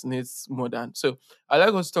procrastinate more than. So I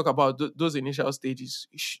like us to talk about those initial stages.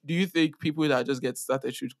 Do you think people that just get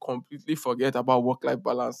started should completely forget about work-life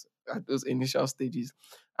balance at those initial stages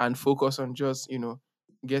and focus on just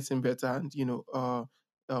getting better and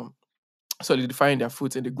um solidifying their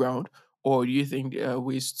foot in the ground? Or do you think there are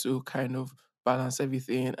ways to kind of balance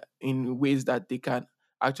everything in ways that they can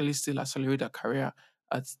actually still accelerate their career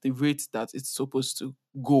at the rate that it's supposed to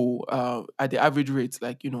go, at the average rate,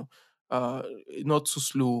 like, uh, not too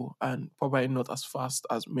slow and probably not as fast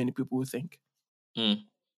as many people think? Hmm.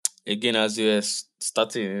 Again, as you were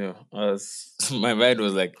starting, as my mind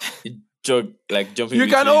was like it jumping You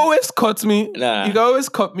can between. always cut me. You Nah. can always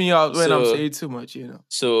cut me out when I'm So saying too much.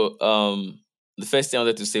 the first thing I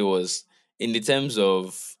wanted to say was, in the terms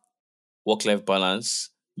of work life balance,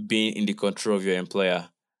 being in the control of your employer,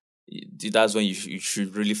 that's when you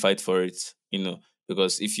should really fight for it,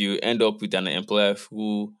 because if you end up with an employer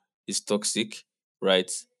who is toxic, right,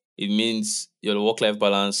 it means your work life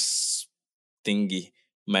balance thingy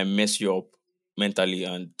might mess you up mentally,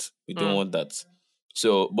 and we don't Mm, want that.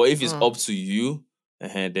 So, but if it's mm, up to you,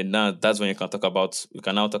 then now that's when you can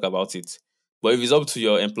now talk about it. But if it's up to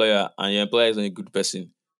your employer and your employer is not a good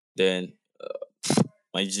person, then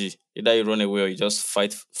my G, either you run away or you just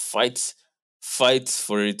fight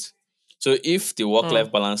for it. So if the work mm,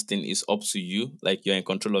 life balance thing is up to you, like you're in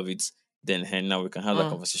control of it, then now we can have that mm,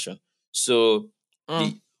 conversation. So mm,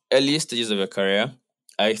 the early stages of your career,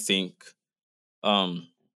 I think, um,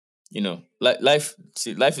 life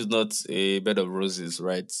is not a bed of roses,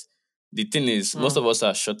 right? The thing is, most mm, of us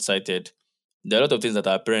are short sighted. There are a lot of things that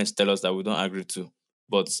our parents tell us that we don't agree to.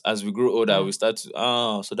 But as we grow older, we mm, start to,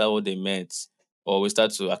 so that's what they meant. Or we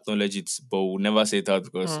start to acknowledge it, but we'll never say it out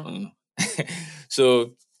because, mm.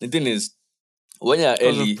 So the thing is, when you're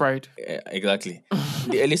Because of early, pride. exactly,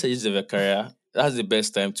 the early stages of your career, that's the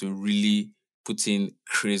best time to really put in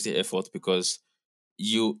crazy effort, because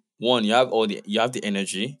you have the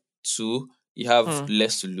energy. Two, you have Mm,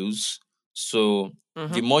 less to lose. So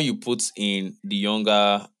the mhm, more you put in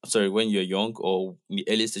when you're young or in the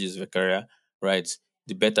early stages of your career, right,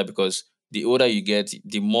 the better, because the older you get,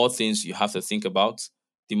 the more things you have to think about,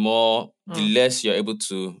 the mm. less you're able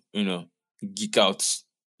to geek out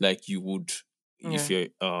like you would if Yeah, you're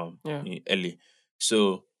yeah. early.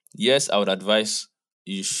 So yes, I would advise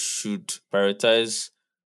you should prioritize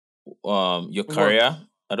your Work. career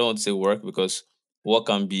I don't want to say work because work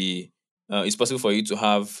can be it's possible for you to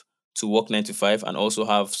have to work 9 to 5 and also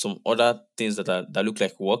have some other things that look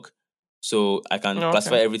like work. So I can No,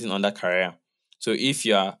 classify okay. everything under career. So if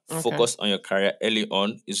you are Okay. focused on your career early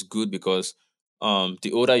on, it's good because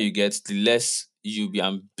the older you get, the less you be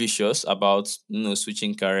ambitious about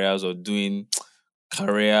switching careers or doing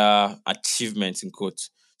career achievements in quotes.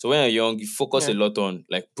 So when you're young, you focus a Yeah. lot on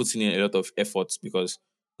like putting in a lot of efforts because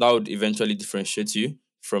that would eventually differentiate you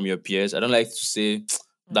from your peers. I don't like to say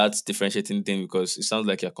Mm. that differentiating thing because it sounds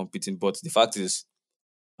like you're competing, but the fact is,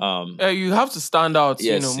 um, You have to stand out,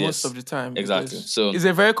 yes, most of yes, the time exactly. because So it's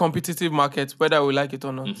a very competitive market, whether we like it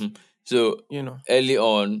or not. mhm. So You know. early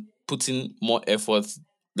on, putting more effort,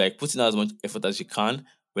 like putting as much effort as you can,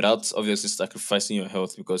 without obviously sacrificing your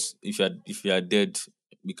health. Because if you are dead,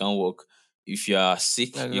 you can't walk. If you are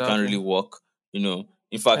sick, you can't Exactly. really walk.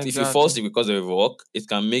 In fact, if you fall Exactly. sick because of your work, it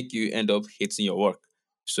can make you end up hating your work.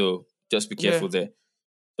 So just be Yeah. careful there.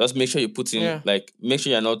 Just make sure you put in, Yeah. like, make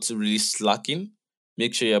sure you're not really slacking.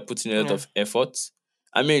 Make sure you're putting a lot Yeah. of effort.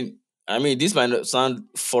 I mean, this might not sound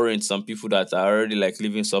foreign to some people that are already like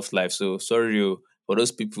living soft life. So sorry for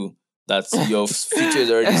those people that your future is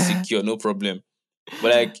already secure, no problem.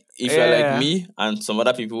 But like, if you're like Yeah. me and some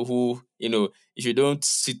other people who, if you don't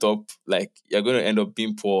sit up, like you're going to end up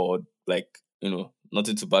being poor or like,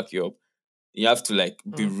 nothing to back you up. You have to like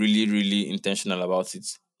be Mm. really, really intentional about it.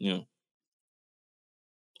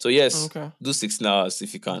 So yes, Okay. do 16 hours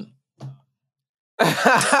if you can.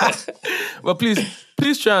 But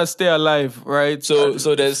please try and stay alive, right?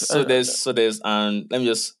 And let me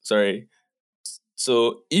just sorry.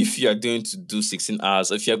 So if you are going to do 16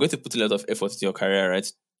 hours, if you are going to put a lot of effort into your career,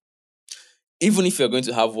 right? Even if you're going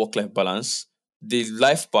to have work-life balance, the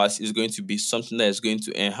life path is going to be something that is going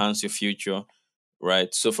to enhance your future,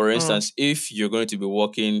 right? So, for Mm, instance, if you're going to be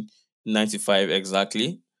working 9 to 5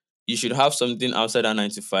 exactly, you should have something outside that 9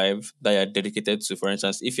 to 5 that you're dedicated to. For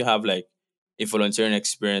instance, if you have like a volunteering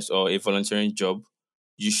experience or a volunteering job,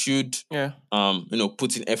 you should yeah.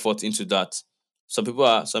 put in effort into that. Some people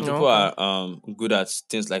Okay. are good at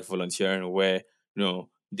things like volunteering where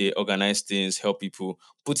they organize things, help people,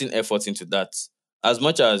 put in effort into that. As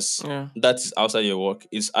much as Yeah. that is outside your work,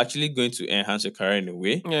 it's actually going to enhance your career in a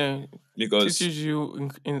way Yeah. because Teaches you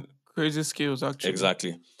in crazy skills actually.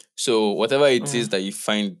 exactly. So whatever it Yeah. is that you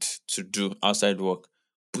find to do outside work,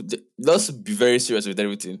 just be very serious with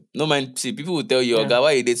everything. No mind, see, people will tell you, "Oh, Yeah. guy,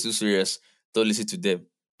 why you dey too serious?" Don't listen to them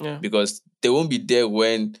Yeah. because they won't be there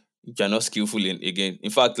when you're not skillful in again.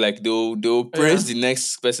 In fact, like they'll Yeah. praise the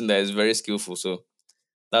next person that is very skillful. So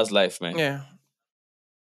that's life, man. Yeah.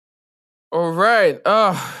 All right.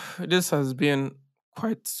 This has been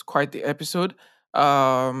quite the episode.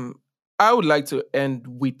 Um I would like to end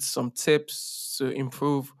with some tips to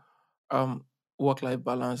improve um work-life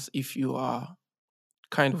balance if you are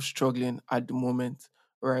kind of struggling at the moment,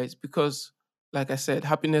 right? Because, like I said,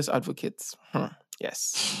 happiness advocates.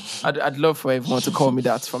 Yes, I'd love for everyone to call me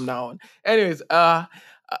that from now on. Anyways,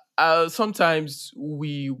 sometimes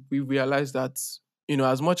we realize that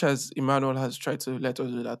as much as Emmanuel has tried to let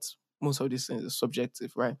us know that most of these things are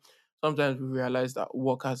subjective, right? Sometimes we realize that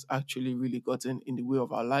work has actually really gotten in the way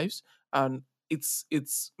of our lives, and it's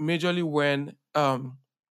majorly when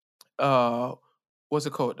uh what's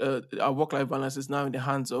it called? Our work life balance is now in the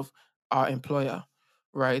hands of our employer,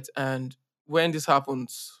 right? And when this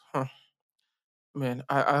happens, man,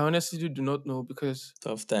 I honestly do not know because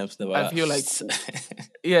Tough times never I feel like, last.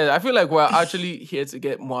 yeah, I feel like we're actually here to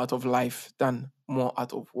get more out of life than more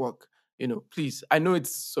out of work. Please, I know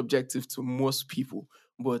it's subjective to most people,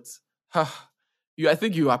 but I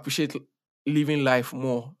think you appreciate living life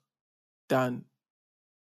more than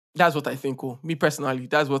that's what I think. Oh, me personally,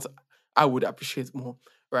 that's what I would appreciate more,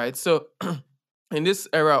 right? So, in this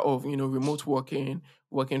era of remote working,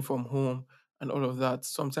 working from home, and all of that,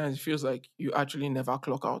 sometimes it feels like you actually never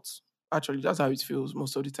clock out. Actually, that's how it feels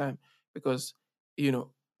most of the time because you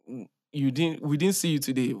know we didn't see you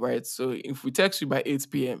today, right? So if we text you by 8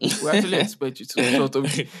 p.m., we actually expect you to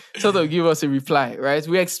sort of give us a reply, right?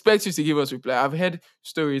 We expect you to give us reply. I've heard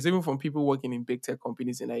stories even from people working in big tech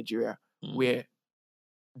companies in Nigeria Mm. where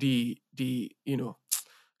the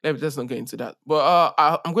let's not get into that. But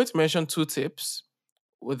I'm going to mention two tips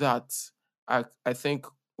with that I think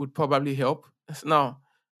would probably help. Now,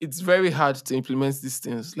 it's very hard to implement these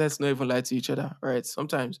things. Let's not even lie to each other, right?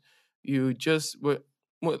 Sometimes you just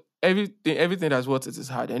everything that's what it is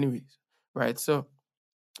hard anyways, right? So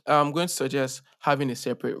I'm going to suggest having a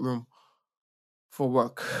separate room for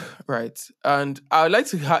work, right? And I would like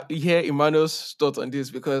to hear Emmanuel's thought on this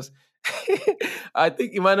because I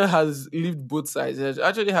think Emmanuel has lived both sides. He has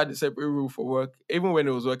actually had a separate room for work, even when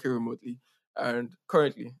he was working remotely. And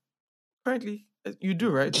currently, you do,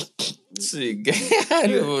 right? Sick. I Yeah,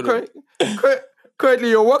 don't know. currently,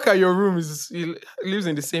 your work and your room he lives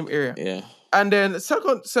in the same area. Yeah. And then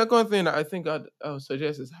second thing that I think I would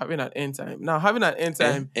suggest is having an end time. Now, having an end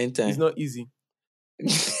time End is time. not easy.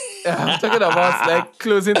 I'm talking about like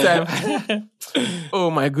closing time. Oh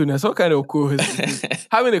my goodness, what kind of cool is this?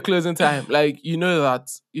 Having a closing time, like you know that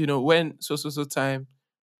when so time,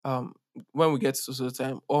 um, when we get to so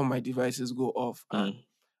time, all my devices go off, and Mm.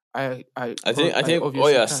 I I think all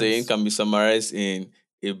obviously you're can't. saying can be summarized in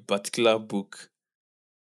a particular book.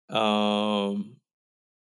 Um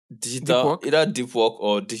Deep Digital, work. either deep work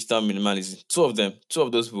or digital minimalism. Two of them, two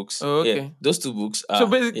of those books. Oh, Yeah. okay. Those two books So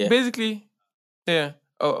are yeah, basically, yeah.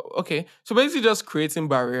 Oh, okay. So basically, just creating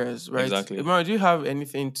barriers, right? exactly. Imran, do you have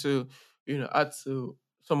anything to add to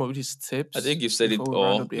some of these I tips think you've said before it we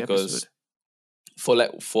round up all the because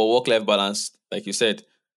episode? for work life balance, like you said,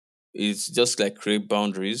 it's just like create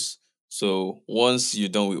boundaries. So once you're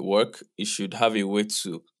done with work, you should have a way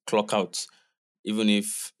to clock out, even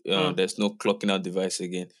if Mm, there's no clocking out device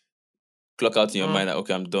again. Clock out in your mm, mind that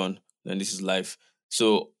okay, I'm done. Then this is life.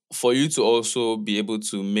 So for you to also be able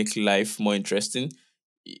to make life more interesting,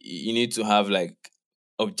 you need to have like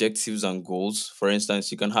objectives and goals. For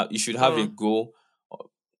instance, you should have a mm, goal,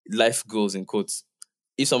 life goals in quotes.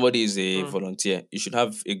 If somebody is a mm, volunteer, you should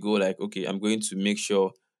have a goal like, okay, I'm going to make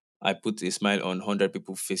sure I put a smile on 100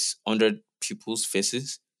 people's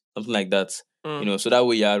faces, something like that. mm, So that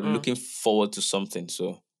way you are mm. looking forward to something.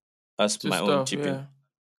 So that's To my own stuff, chipping. yeah.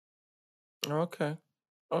 Okay.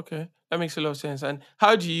 Okay. That makes a lot of sense. And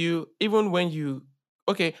how do you even when you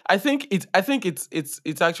okay, I think it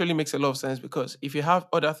actually makes a lot of sense because if you have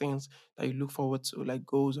other things that you look forward to, like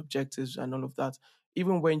goals, objectives, and all of that,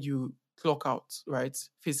 even when you clock out, right,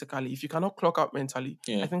 physically, if you cannot clock out mentally,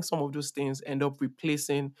 I Yeah, think some of those things end up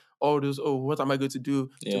replacing all those, oh, what am I going to do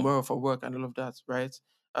yeah, tomorrow for work and all of that, right?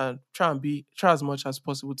 And try as much as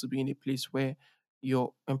possible to be in a place where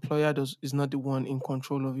your employer does is not the one in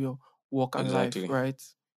control of your work and life, exactly. right?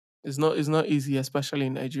 It's not easy, especially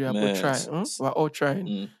in Nigeria, but Man, try. We're all trying.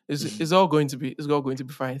 mm. It's all going to be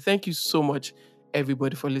fine. Thank you so much,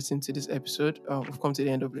 everybody, for listening to this episode. We've come to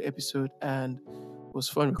the end of the episode, and it was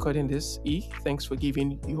fun recording this. Thanks for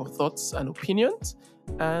giving your thoughts and opinions,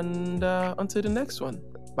 and until the next one.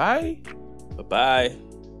 Bye. Bye bye.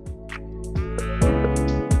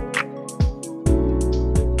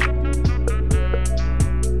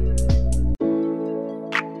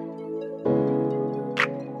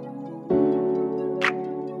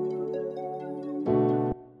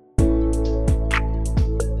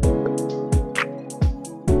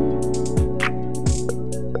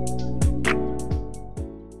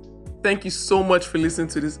 Thank you so much for listening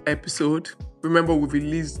to this episode. Remember, we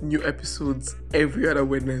release new episodes every other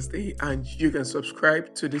Wednesday, and you can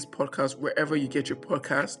subscribe to this podcast wherever you get your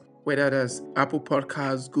podcast, whether that's Apple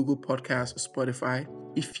Podcasts, Google Podcasts, or Spotify.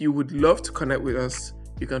 If you would love to connect with us,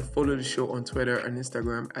 you can follow the show on Twitter and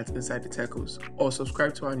Instagram at Inside the Techos, or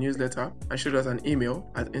subscribe to our newsletter and shoot us an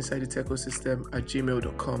email at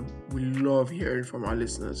insidetechosystem@gmail.com. We love hearing from our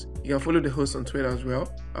listeners. You can follow the host on Twitter as well,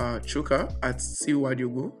 Chuka at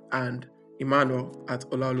Siwadiogu and Emmanuel at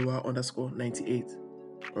Olalua_98.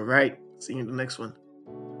 All right, see you in the next one.